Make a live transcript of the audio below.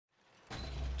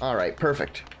Alright,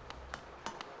 perfect.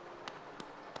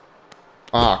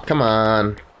 Aw, come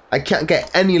on. I can't get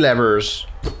any levers.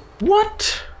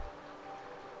 What?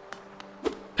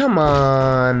 Come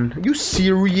on. Are you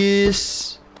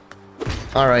serious?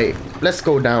 Alright, let's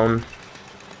go down.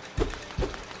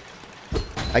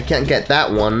 I can't get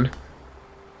that one.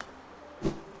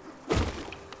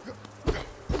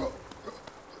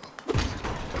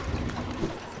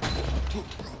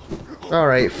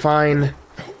 Alright, fine.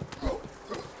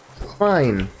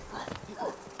 Fine.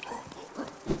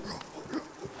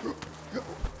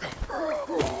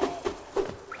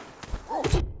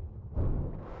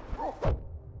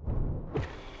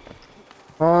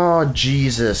 Oh,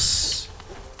 Jesus.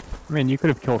 I mean, you could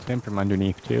have killed him from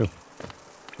underneath, too.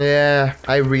 Yeah,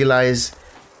 I realize.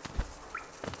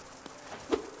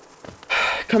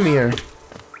 Come here.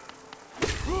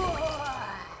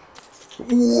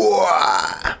 Whoa.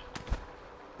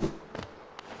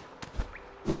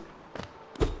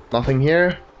 Nothing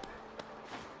here.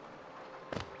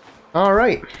 All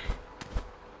right.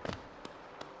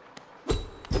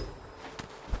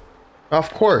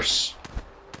 Of course.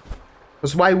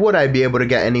 Because why would I be able to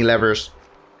get any levers?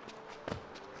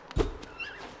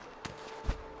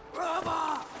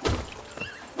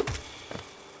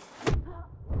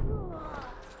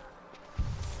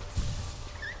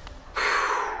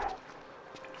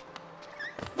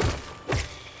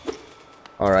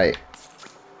 Alright.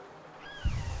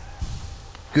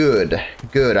 Good.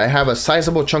 Good. I have a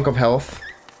sizable chunk of health.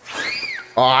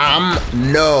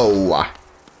 No.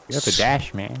 You have a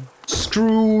dash, man.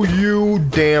 Screw you,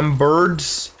 damn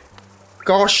birds.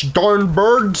 Gosh darn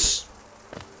birds.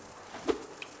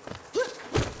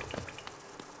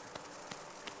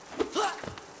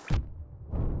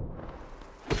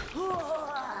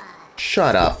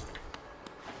 Shut up.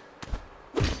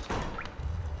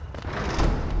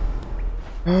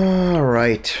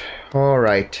 Alright.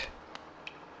 Alright.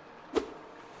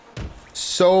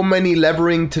 So many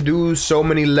levering to do, so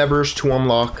many levers to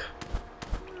unlock.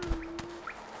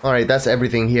 Alright, that's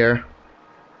everything here.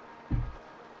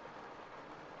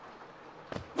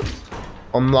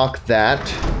 Unlock that.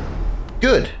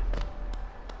 Good.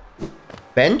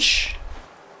 Bench.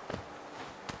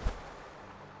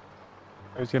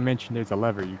 I was gonna mention there's a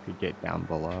lever you could get down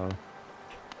below.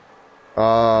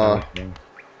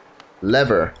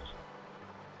 Lever.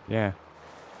 Yeah.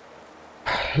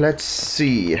 Let's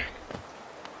see.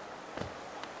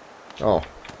 Oh.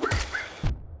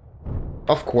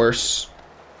 Of course.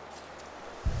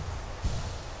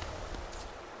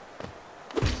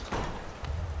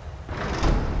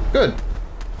 Good.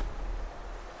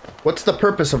 What's the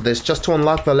purpose of this? Just to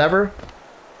unlock the lever?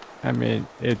 I mean,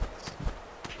 it's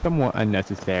somewhat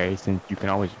unnecessary since you can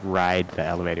always ride the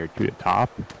elevator to the top.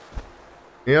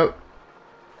 Yep.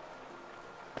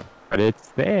 But it's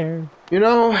there. You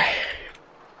know...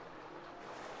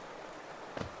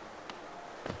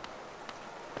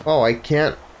 Oh, I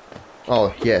can't...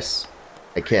 Oh, yes.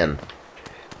 I can.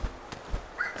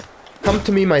 Come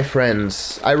to me, my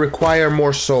friends. I require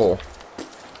more soul.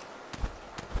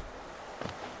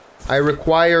 I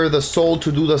require the soul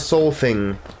to do the soul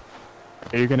thing.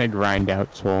 Are you gonna grind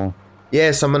out soul?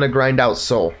 Yes, I'm gonna grind out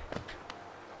soul.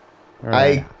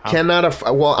 Right, I cannot...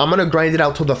 Well, I'm gonna grind it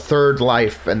out to the third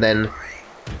life, and then...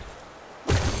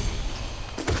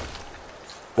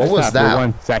 What was that?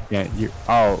 1 second.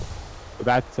 Oh,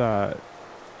 that's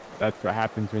what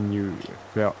happens when you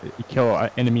kill an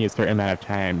enemy a certain amount of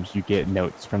times. You get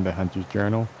notes from the hunter's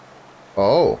journal.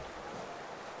 Oh.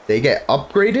 They get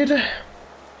upgraded?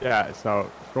 Yeah,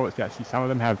 so yeah, see, some of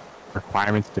them have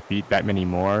requirements to beat that many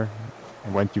more,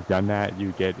 and once you've done that,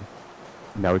 you get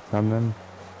notes on them.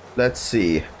 Let's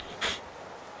see.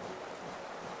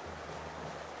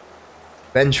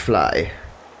 Benchfly.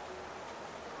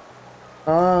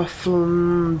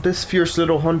 This fierce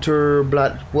little hunter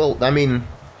well, I mean,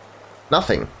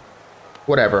 nothing.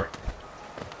 Whatever.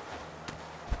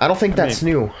 I don't think that's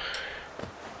new.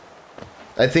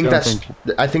 I think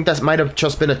that might have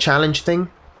just been a challenge thing.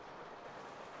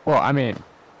 Well, I mean,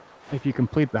 if you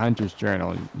complete the hunter's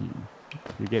journal,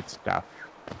 you get stuff.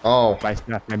 Oh. By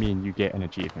stuff, I mean you get an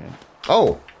achievement.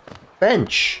 Oh.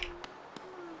 Bench.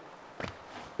 Is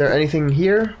there anything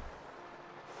here?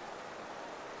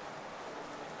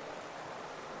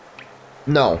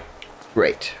 No.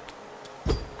 Great.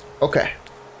 Okay.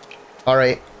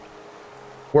 Alright.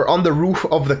 We're on the roof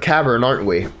of the cavern, aren't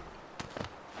we?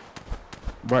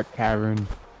 What cavern?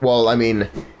 Well, I mean,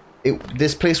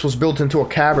 this place was built into a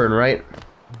cavern, right?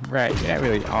 Right, you're not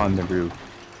really on the roof.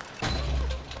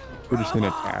 We're just in a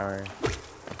tower.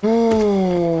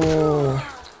 Oh.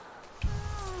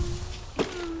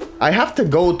 I have to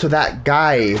go to that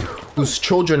guy whose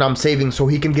children I'm saving so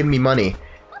he can give me money.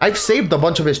 I've saved a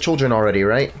bunch of his children already,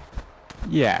 right?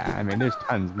 Yeah, I mean, there's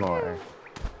tons more.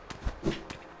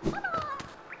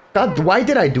 God, why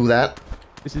did I do that?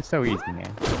 This is so easy,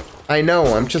 man. I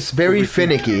know, I'm just very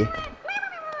finicky.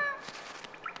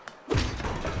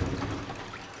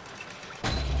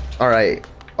 Alright.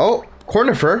 Oh,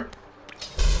 Cornifer.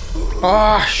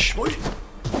 Ah,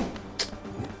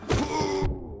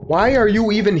 why are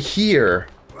you even here?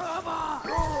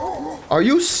 Are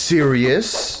you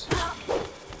serious?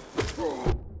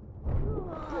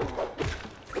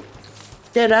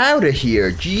 Get out of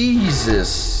here,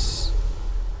 Jesus.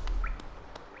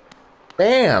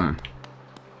 Damn.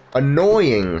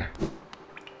 Annoying.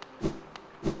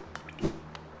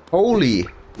 Holy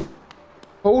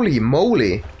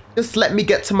moly. Just let me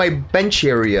get to my bench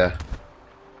area.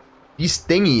 These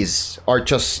thingies are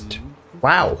just...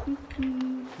 Wow.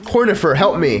 Cornifer,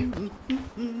 help me.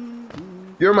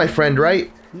 You're my friend,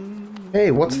 right?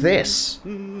 Hey, what's this?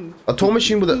 A toll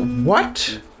machine with a...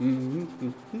 What?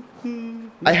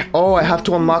 I have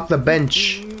to unlock the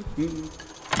bench.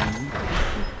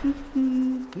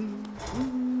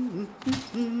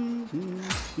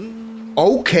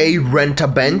 Okay, rent a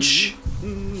bench.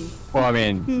 Well, I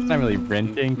mean, it's not really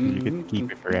renting, because you could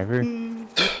keep it forever.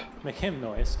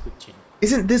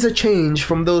 Isn't this a change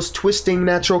from those twisting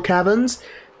natural caverns?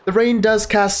 The rain does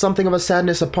cast something of a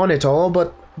sadness upon it all,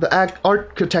 but the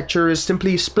architecture is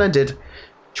simply splendid.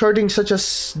 Charting such a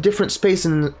different space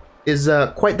is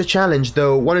quite the challenge,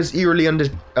 though one is eagerly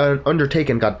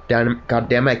undertaken. God damn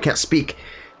it, I can't speak.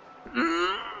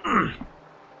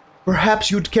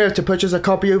 Perhaps you'd care to purchase a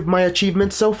copy of my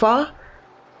achievements so far?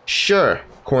 Sure,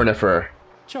 Cornifer.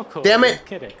 Damn it!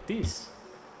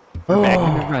 Oh. Back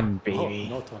in the run,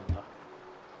 baby.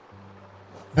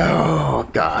 Oh,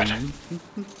 God.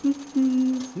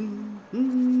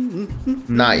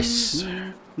 Nice.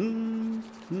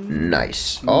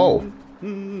 Nice. Oh.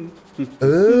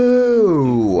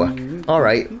 Oh.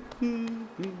 Alright.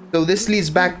 So this leads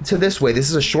back to this way. This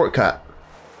is a shortcut.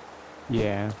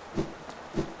 Yeah.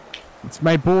 It's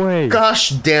my boy. Gosh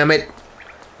damn it.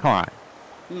 Come on.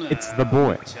 It's the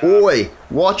boy. Oi,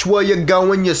 watch where you're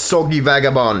going, you soggy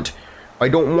vagabond. I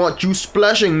don't want you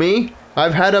splashing me.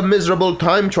 I've had a miserable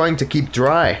time trying to keep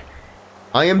dry.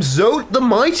 I am Zod the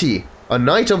Mighty, a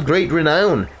knight of great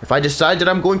renown. If I decide that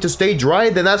I'm going to stay dry,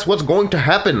 then that's what's going to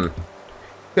happen.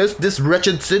 Because this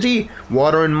wretched city,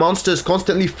 water and monsters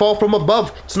constantly fall from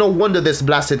above. It's no wonder this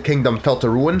blasted kingdom fell to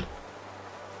ruin.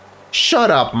 Shut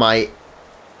up, mate.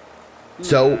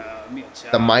 So,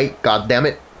 the might,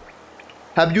 goddammit.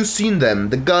 Have you seen them,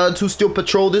 the guards who still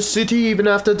patrol this city even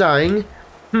after dying?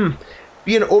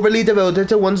 Being overly devoted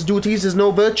to one's duties is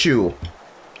no virtue.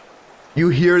 You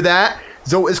hear that?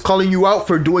 Zoe is calling you out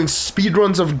for doing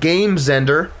speedruns of games,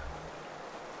 Zender.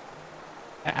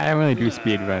 I don't really do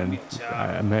speedruns.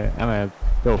 I'm a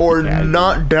or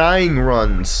not dying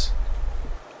runs.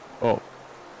 Oh,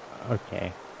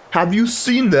 okay. Have you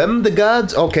seen them, the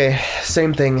guards? Okay,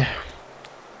 same thing.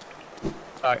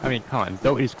 I mean, come on,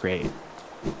 Zoe is great.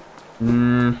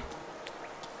 You'll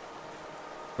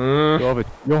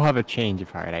have a change of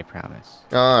heart, I promise.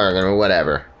 Oh,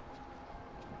 whatever.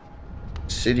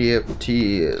 City of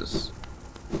Tears.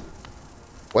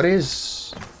 What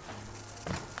is...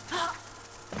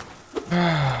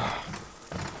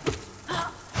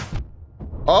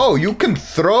 Oh, you can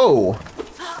throw!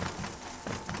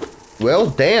 Well,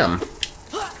 damn.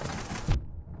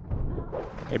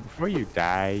 Hey, before you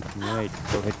die, can you,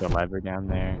 like, go hit the lever down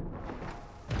there?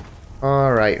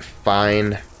 Alright,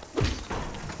 fine.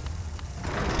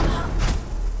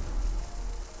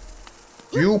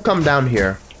 You come down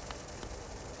here.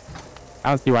 I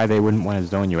don't see why they wouldn't want to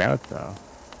zone you out, though.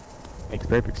 Makes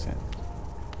perfect sense.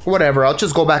 Whatever, I'll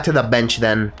just go back to the bench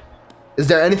then. Is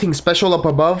there anything special up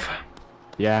above?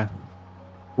 Yeah.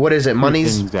 What is it,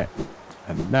 monies?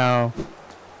 No.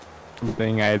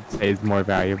 Something I'd say is more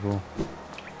valuable.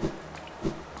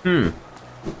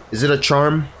 Is it a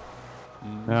charm?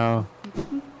 No.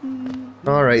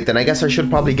 Alright, then I guess I should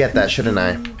probably get that, shouldn't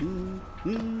I?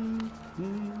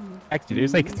 Actually,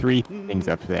 there's like 3 things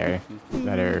up there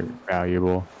that are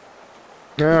valuable.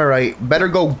 Alright, better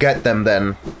go get them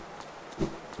then.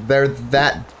 They're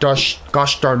that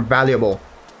gosh darn valuable.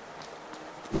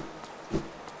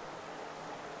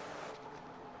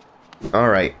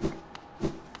 Alright.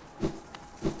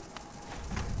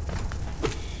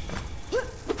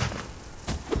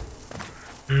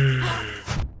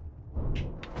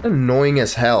 Annoying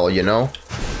as hell, you know?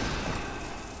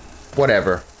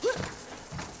 Whatever.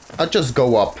 I'll just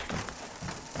go up.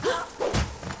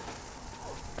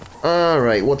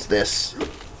 Alright, what's this?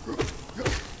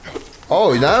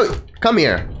 Oh, now, come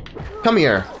here. Come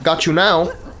here. Got you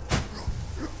now.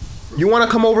 You wanna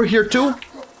come over here too?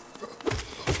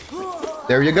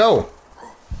 There you go.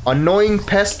 Annoying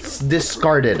pests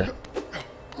discarded.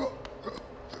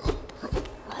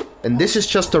 And this is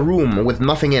just a room with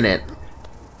nothing in it.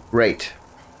 Great.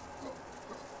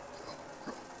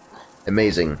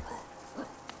 Amazing.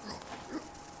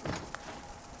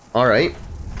 Alright.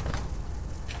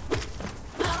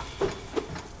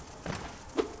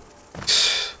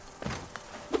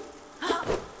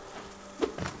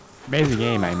 Amazing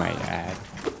aim, I might add.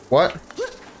 What?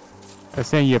 I was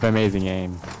saying you have amazing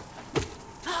aim.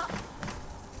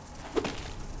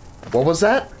 What was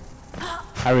that?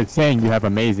 I was saying you have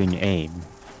amazing aim.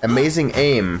 Amazing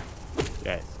aim.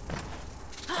 Yes.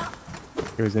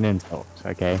 It was an insult,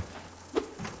 okay?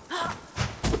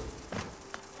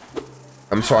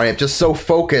 I'm sorry, I'm just so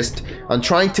focused on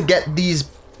trying to get these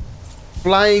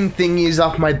flying thingies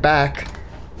off my back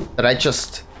that I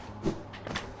just...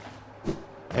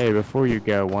 Hey, before you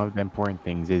go, one of the important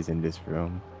things is in this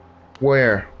room.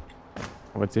 Where?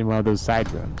 What's in one of those side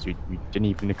rooms? You didn't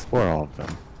even explore all of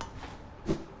them.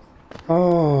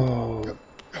 Oh.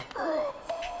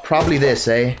 Probably this,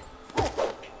 eh?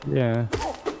 Yeah.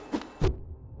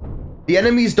 The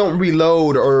enemies don't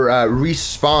reload or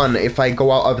respawn if I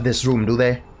go out of this room, do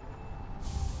they?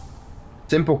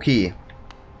 Simple key.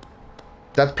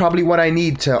 That's probably what I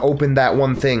need to open that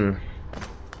one thing.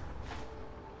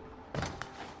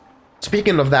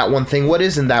 Speaking of that one thing, what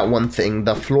is in that one thing?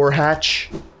 The floor hatch?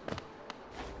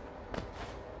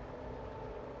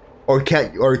 Or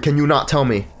can you not tell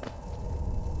me?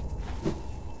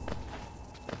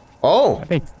 Oh! I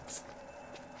think...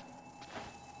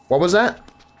 What was that?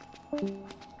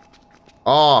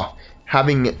 Oh,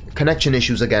 having connection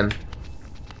issues again.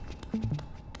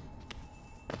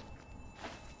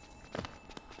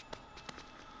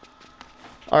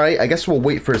 Alright, I guess we'll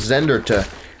wait for Zender to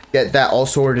get that all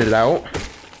sorted out.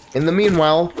 In the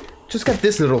meanwhile, just get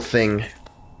this little thing.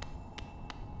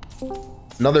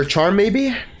 Another charm,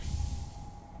 maybe?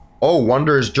 Oh,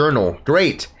 Wanderer's Journal.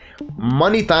 Great.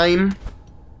 Money time.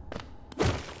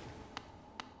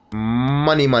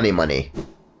 Money, money, money.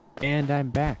 And I'm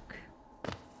back.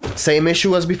 Same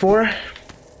issue as before?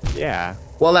 Yeah.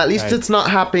 Well, at least it's not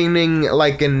happening,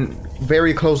 like, in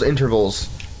very close intervals.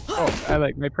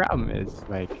 Oh, my problem is,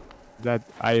 that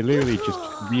I literally just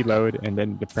reload and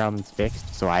then the problem's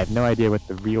fixed, so I have no idea what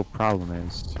the real problem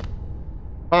is.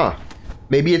 Huh.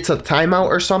 Maybe it's a timeout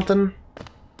or something?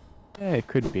 Yeah, it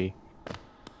could be.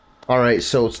 Alright,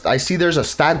 so I see there's a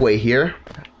stagway here.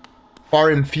 Far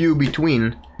and few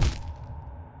between.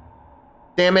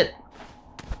 Damn it.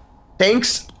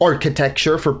 Thanks,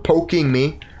 architecture, for poking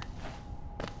me.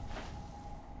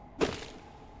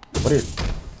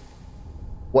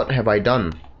 What have I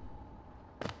done?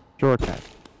 Shortcut.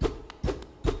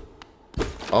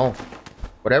 Oh,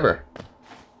 whatever.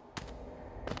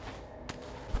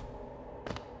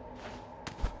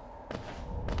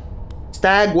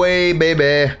 Stagway,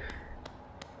 baby.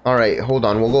 Alright, hold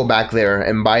on. We'll go back there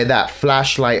and buy that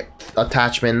flashlight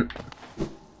attachment.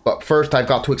 But first, I've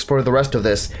got to explore the rest of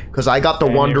this, because I got the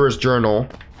Wanderer's Journal.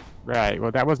 Right,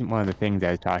 well, that wasn't one of the things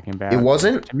I was talking about. It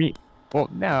wasn't? To me, well,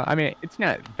 no, I mean, it's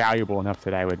not valuable enough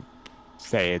that I would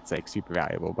say it's, super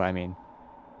valuable, but I mean...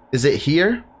 Is it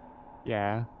here?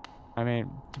 Yeah. I mean,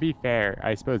 to be fair,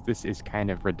 I suppose this is kind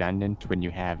of redundant when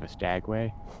you have a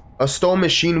stagway. A stone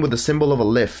machine with the symbol of a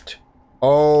lift.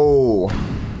 Oh.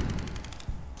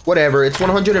 Whatever, it's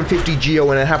 150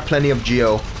 geo and I have plenty of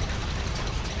geo.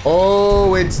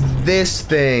 Oh, it's this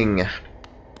thing.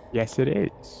 Yes, it is.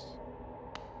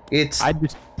 It's...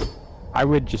 I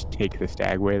would just take the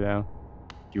stagway, though.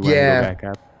 Do you want to go back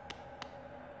up?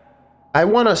 I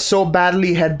want to so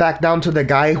badly head back down to the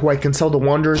guy who I can sell the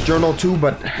Wanderer's Journal to,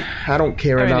 but I don't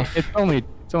care enough. It's only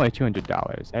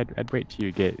 $200. I'd wait till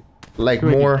you get like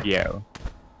more. Geo.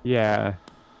 Yeah,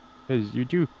 because you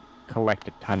do collect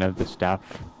a ton of the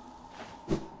stuff.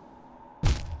 Yeah,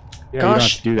 you don't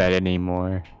have to do that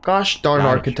anymore. Gosh darn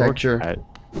architecture. Shortcut.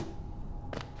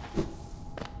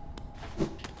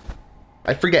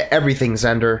 I forget everything,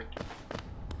 Zender.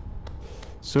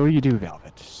 So you do,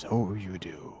 Velvet. So you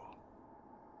do.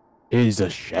 It is a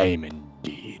shame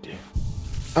indeed.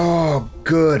 Oh,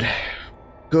 good.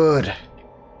 Good.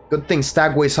 Good thing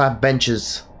stagways have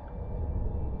benches.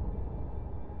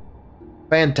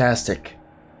 Fantastic.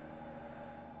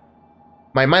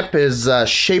 My map is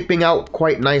shaping out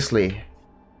quite nicely.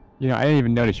 You know, I didn't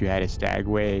even notice you had a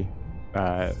stagway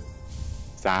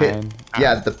sign.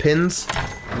 Yeah, the pins.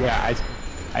 Yeah,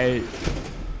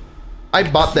 I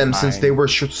bought them since they were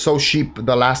so cheap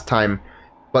the last time.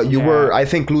 But you were, I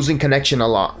think, losing connection a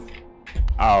lot.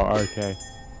 Oh, okay.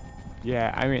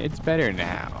 Yeah, I mean, it's better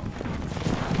now.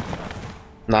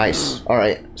 Nice.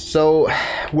 Alright, so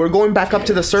we're going back up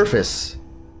to the surface.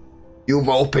 You've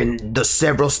opened the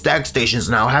several stag stations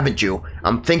now, haven't you?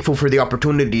 I'm thankful for the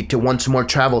opportunity to once more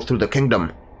travel through the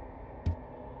kingdom.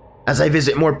 As I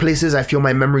visit more places, I feel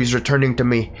my memories returning to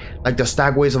me, like the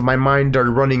stagways of my mind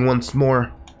are running once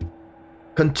more.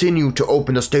 Continue to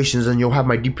open the stations and you'll have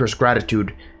my deepest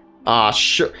gratitude. Ah,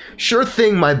 sure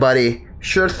thing, my buddy.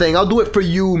 Sure thing. I'll do it for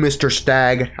you, Mr.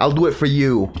 Stag. I'll do it for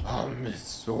you.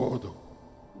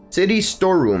 City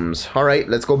storerooms. Alright,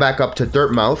 let's go back up to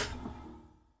Dirtmouth.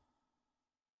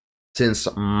 Since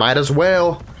might as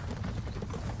well.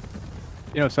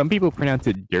 You know, some people pronounce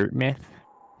it Dirtmouth.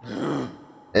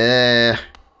 Eh.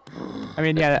 I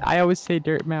mean, yeah, I always say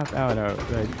Dirtmouth. I don't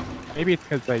know. Like, maybe it's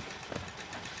because, like,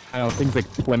 I don't know, things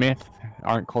like Plymouth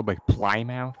aren't called, like,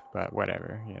 Plymouth, but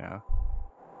whatever, you know.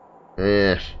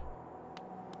 Eh.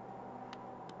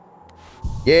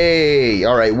 Yay!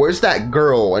 Alright, where's that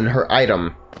girl and her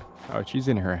item? Oh, she's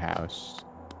in her house.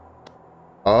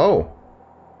 Oh.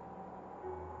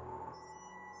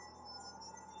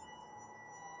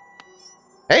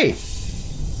 Hey!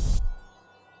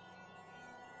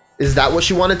 Is that what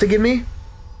she wanted to give me?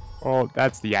 Oh,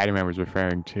 that's the item I was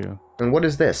referring to. And what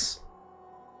is this?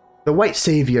 The White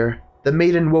Savior. The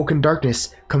maiden woke in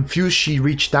darkness. Confused she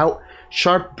reached out.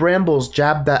 Sharp brambles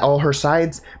jabbed at all her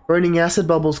sides. Burning acid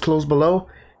bubbles close below.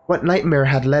 What nightmare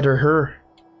had led her?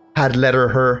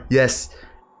 Yes.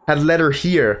 Had led her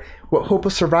here. What hope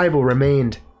of survival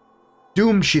remained?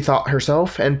 Doomed, she thought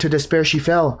herself, and to despair she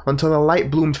fell, until a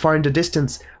light bloomed far into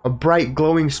distance, a bright,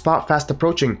 glowing spot fast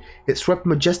approaching. It swept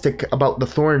majestic about the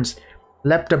thorns,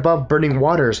 leapt above burning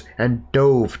waters, and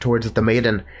dove towards the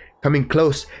maiden. Coming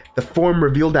close, the form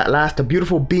revealed at last a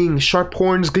beautiful being, sharp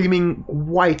horns gleaming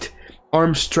white,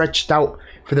 arms stretched out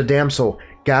for the damsel,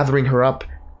 gathering her up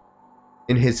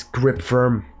in his grip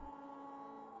firm.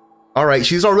 Alright,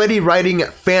 she's already writing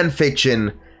fan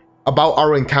fiction about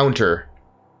our encounter.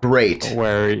 Great. Don't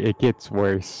worry, it gets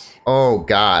worse. Oh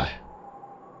god.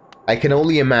 I can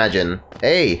only imagine.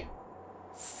 Hey.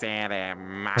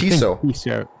 Tiso.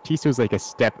 Tiso's like a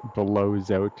step below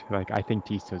Zote. Like, I think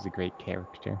Tiso's a great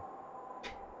character.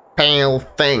 Pale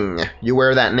thing. You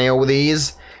wear that nail with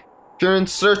ease? If you're in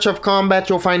search of combat,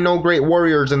 you'll find no great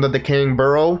warriors in the decaying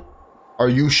burrow. Are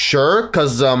you sure?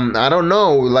 Cause I don't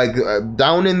know. Like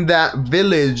down in that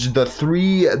village, the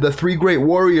three great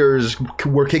warriors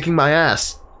were kicking my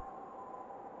ass.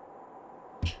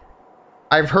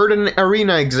 I've heard an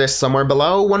arena exists somewhere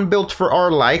below, one built for our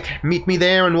like. Meet me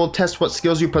there and we'll test what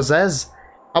skills you possess.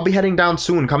 I'll be heading down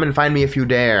soon. Come and find me if you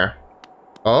dare.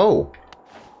 Oh.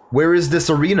 Where is this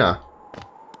arena?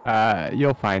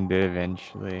 You'll find it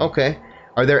eventually. Okay.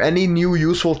 Are there any new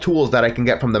useful tools that I can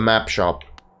get from the map shop?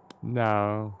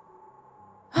 No.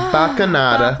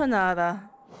 Bacanada.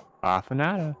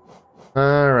 Bacanada.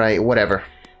 Alright, whatever.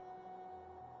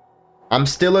 I'm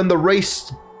still in the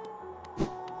race.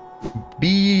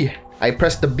 B. I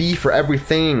pressed the B for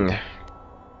everything.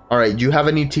 Alright, do you have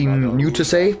anything new to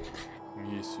say?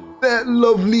 That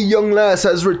lovely young lass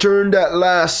has returned at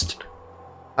last.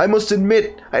 I must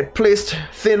admit, I'd placed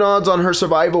thin odds on her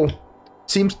survival.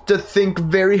 Seems to think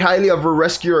very highly of her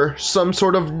rescuer. Some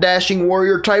sort of dashing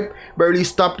warrior type, barely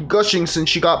stopped gushing since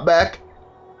she got back.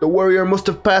 The warrior must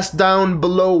have passed down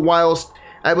below whilst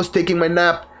I was taking my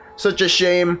nap. Such a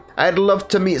shame. I'd love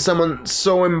to meet someone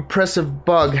so impressive,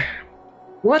 Bug.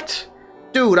 What?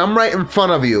 Dude, I'm right in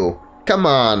front of you. Come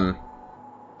on.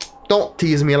 Don't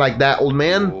tease me like that, old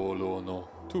man.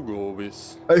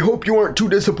 I hope you aren't too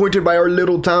disappointed by our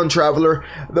little town, traveler,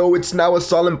 though it's now a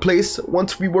solemn place.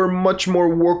 Once we were much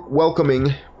more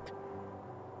welcoming.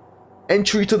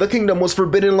 Entry to the kingdom was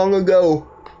forbidden long ago.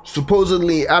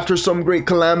 Supposedly, after some great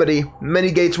calamity,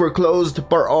 many gates were closed,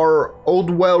 but our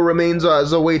old well remains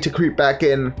as a way to creep back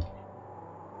in.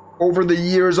 Over the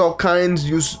years, all kinds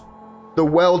used the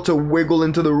well to wiggle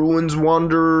into the ruins,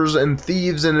 wanderers and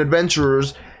thieves and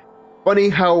adventurers. Funny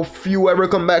how few ever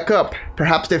come back up.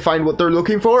 Perhaps they find what they're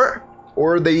looking for?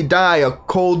 Or they die a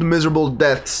cold, miserable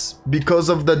deaths because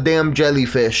of the damn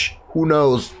jellyfish. Who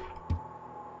knows?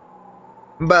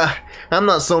 Bah, I'm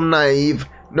not so naive.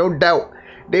 No doubt.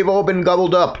 They've all been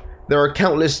gobbled up. There are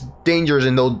countless dangers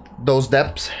in those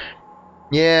depths.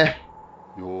 Yeah.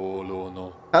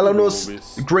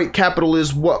 Alanos, the great capital,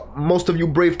 is what most of you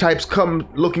brave types come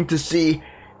looking to see.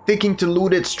 Thinking to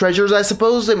loot its treasures, I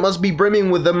suppose. It must be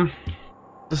brimming with them.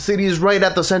 The city is right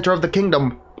at the center of the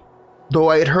kingdom. Though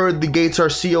I had heard the gates are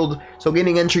sealed, so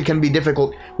gaining entry can be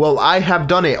difficult. Well, I have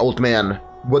done it, old man.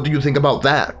 What do you think about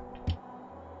that?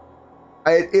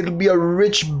 It'll be a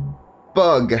rich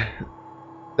bug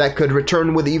that could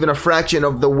return with even a fraction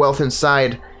of the wealth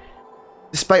inside.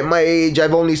 Despite my age,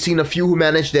 I've only seen a few who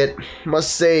managed it.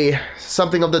 Must say,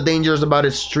 something of the dangers about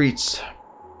its streets.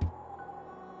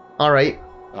 Alright.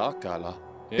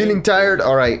 Feeling tired?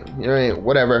 Alright,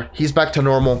 whatever. He's back to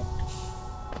normal.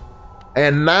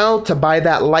 And now to buy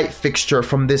that light fixture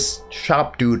from this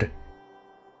shop dude.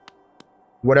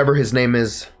 Whatever his name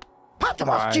is.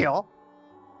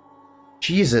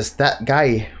 Jesus, that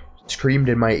guy screamed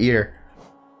in my ear.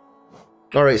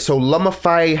 Alright, so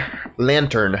Lumify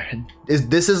Lantern.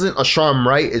 This isn't a charm,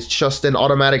 right? It's just an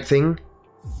automatic thing?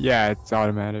 Yeah, it's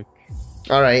automatic.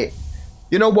 Alright.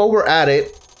 You know, while we're at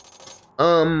it,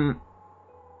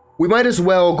 we might as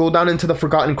well go down into the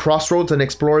Forgotten Crossroads and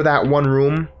explore that one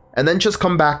room. And then just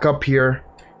come back up here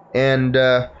and,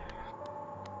 you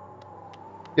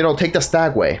know, take the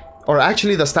Stagway. Or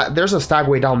actually, there's a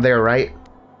Stagway down there, right?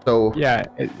 So yeah,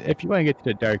 if you want to get to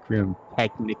the dark room,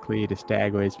 technically the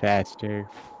Stagway is faster.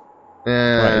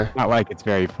 But it's not like it's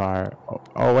very far.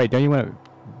 Oh wait, don't you want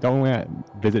to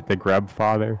visit the Grub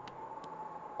father?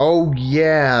 Oh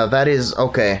yeah, that is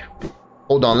okay.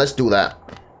 Hold on, let's do that.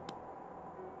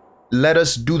 Let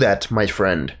us do that, my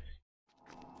friend.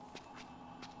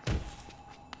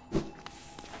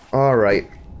 All right,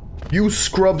 you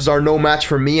scrubs are no match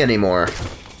for me anymore.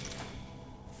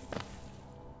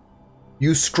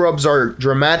 You scrubs are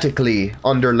dramatically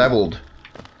underleveled.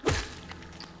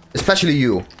 Especially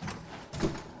you.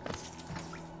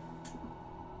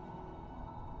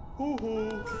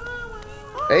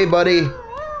 Hey, buddy.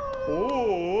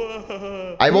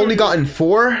 I've only gotten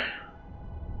 4?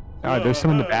 Oh, there's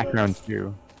some in the background,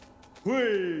 too.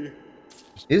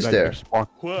 Is there?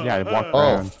 Walk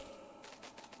around.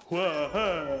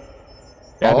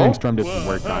 Gathering Storm doesn't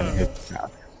work on his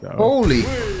stuff, so. Holy.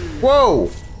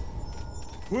 Whoa.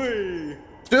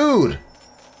 Dude!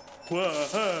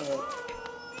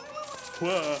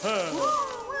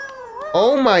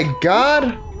 Oh my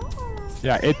god!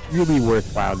 Yeah, it's really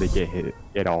worthwhile to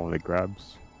get all of the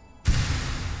grubs.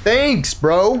 Thanks,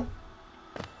 bro!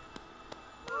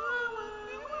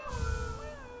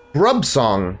 Grub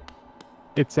song.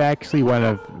 It's actually one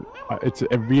of... it's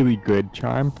a really good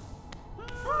charm.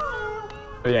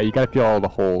 But yeah, you gotta feel all the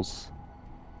holes.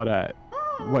 But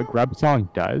what Grub Song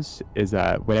does is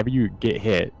whenever you get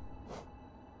hit,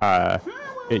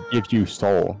 it gives you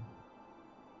soul.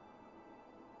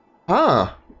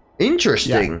 Huh.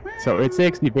 Interesting. Yeah. So it's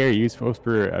actually very useful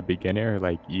for a beginner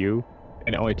like you,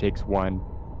 and it only takes 1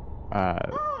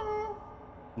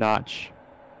 notch.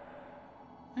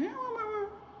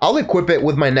 I'll equip it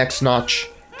with my next notch.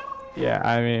 Yeah,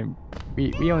 I mean,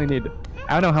 we only need...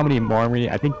 I don't know how many more we need.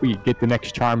 I think we get the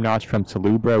next charm notch from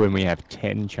Salubra when we have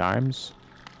 10 charms.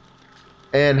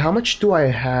 And how much do I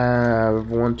have?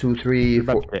 1, 2, 3,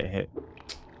 4. About to get hit.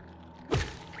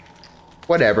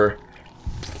 Whatever.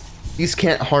 These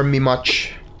can't harm me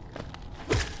much.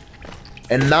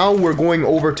 And now we're going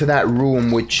over to that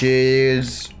room, which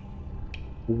is...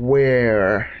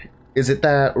 Where? Is it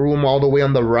that room all the way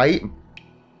on the right?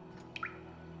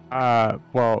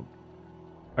 Well...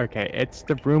 Okay, it's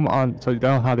the room on... So you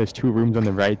know how there's 2 rooms on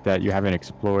the right that you haven't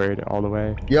explored all the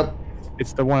way? Yep.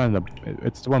 It's the one on the...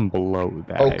 It's the one below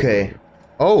that. Okay.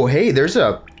 Oh, hey, there's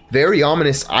a very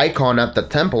ominous icon at the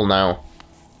temple now.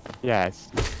 Yes,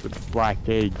 it's the black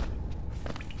egg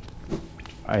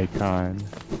icon.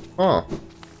 Huh.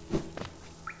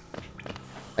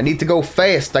 I need to go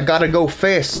fast. I gotta go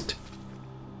fast.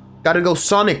 Gotta go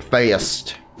Sonic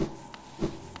fast.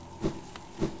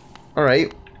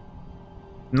 Alright.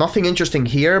 Nothing interesting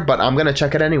here, but I'm gonna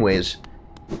check it anyways.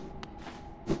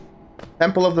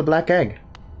 Temple of the Black Egg.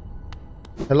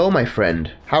 Hello, my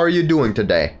friend. How are you doing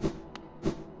today?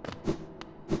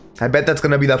 I bet that's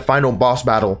gonna be that final boss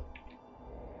battle.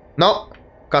 No.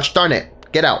 Gosh darn it.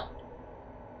 Get out.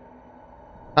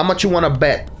 How much you wanna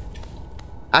bet?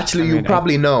 Actually, you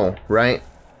probably know, right?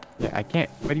 Yeah, I can't...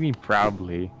 What do you mean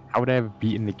proudly? How would I have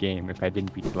beaten the game if I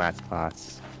didn't beat the last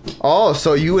boss? Oh,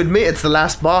 so you admit it's the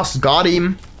last boss. Got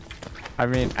him. I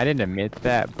mean, I didn't admit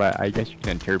that, but I guess you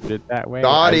can interpret it that way.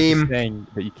 Got I was him. just saying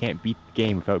that you can't beat the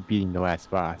game without beating the last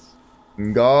boss.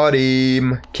 Got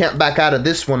him. Can't back out of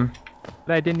this one.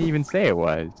 But I didn't even say it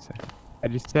was. I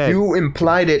just said... You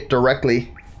implied it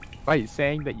directly. By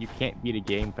saying that you can't beat a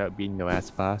game without beating the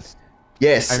last boss.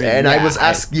 Yes, I mean, and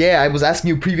yeah, I was asking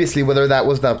you previously whether that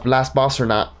was the last boss or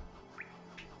not.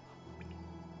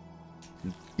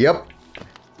 Yep.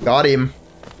 Got him.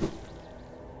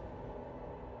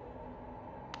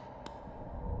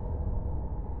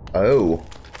 Oh.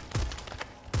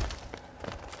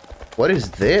 What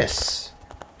is this?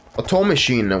 A toll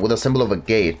machine with a symbol of a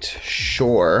gate.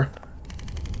 Sure.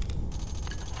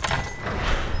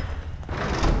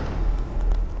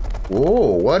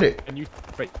 Whoa, what it? And you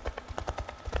wait.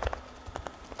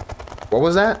 What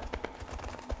was that?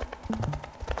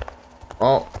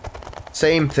 Oh,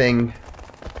 same thing.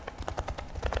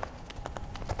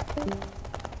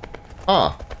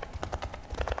 Huh.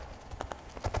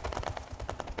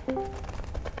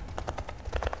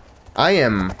 I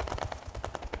am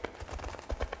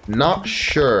not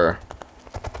sure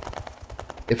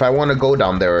if I want to go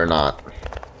down there or not.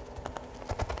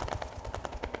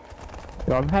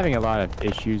 So I'm having a lot of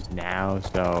issues now,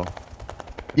 so...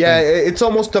 Yeah, it's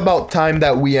almost about time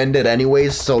that we end it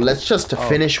anyways, so let's just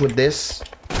finish with this.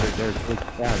 There's big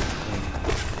clouds.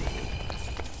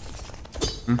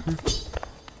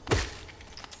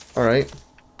 Alright.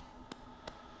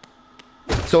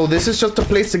 So this is just a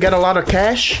place to get a lot of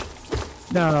cash?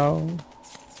 No.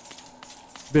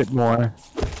 Bit more.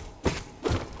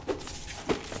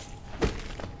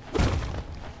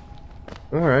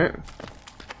 Alright.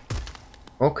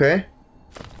 Okay.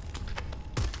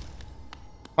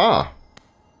 Ah.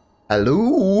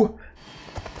 Hello?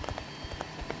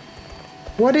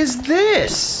 What is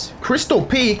this? Crystal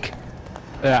Peak?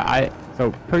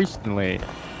 So personally,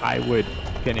 I would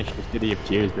finish the City of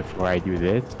Tears before I do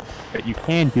this, but you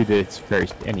can do this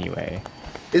first anyway.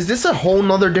 Is this a whole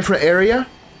nother different area?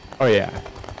 Oh yeah.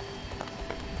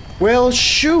 Well,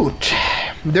 shoot.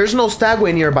 There's no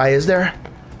Stagway nearby, is there?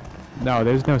 No,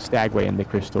 there's no Stagway in the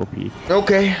Crystal Peak.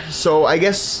 Okay, so I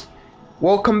guess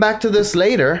we'll come back to this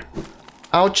later.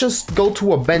 I'll just go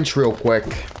to a bench real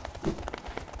quick.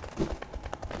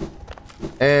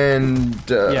 And,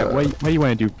 yeah, what do you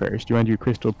want to do first? Do you want to do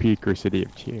Crystal Peak or City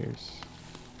of Tears?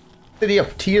 City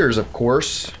of Tears, of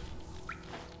course.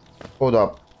 Hold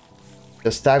up.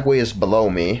 The Stagway is below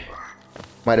me.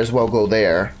 Might as well go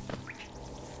there.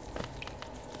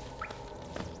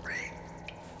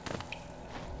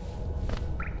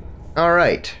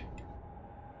 Alright.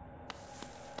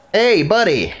 Hey,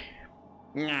 buddy!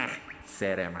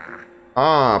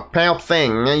 Ah, pale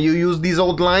thing. You use these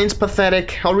old lines?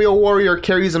 Pathetic. A real warrior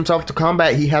carries himself to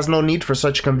combat. He has no need for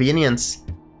such convenience.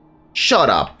 Shut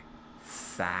up.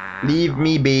 Leave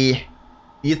me be.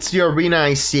 It's the arena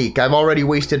I seek. I've already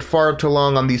wasted far too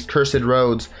long on these cursed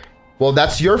roads. Well,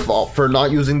 that's your fault for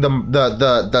not using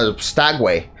the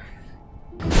Stagway.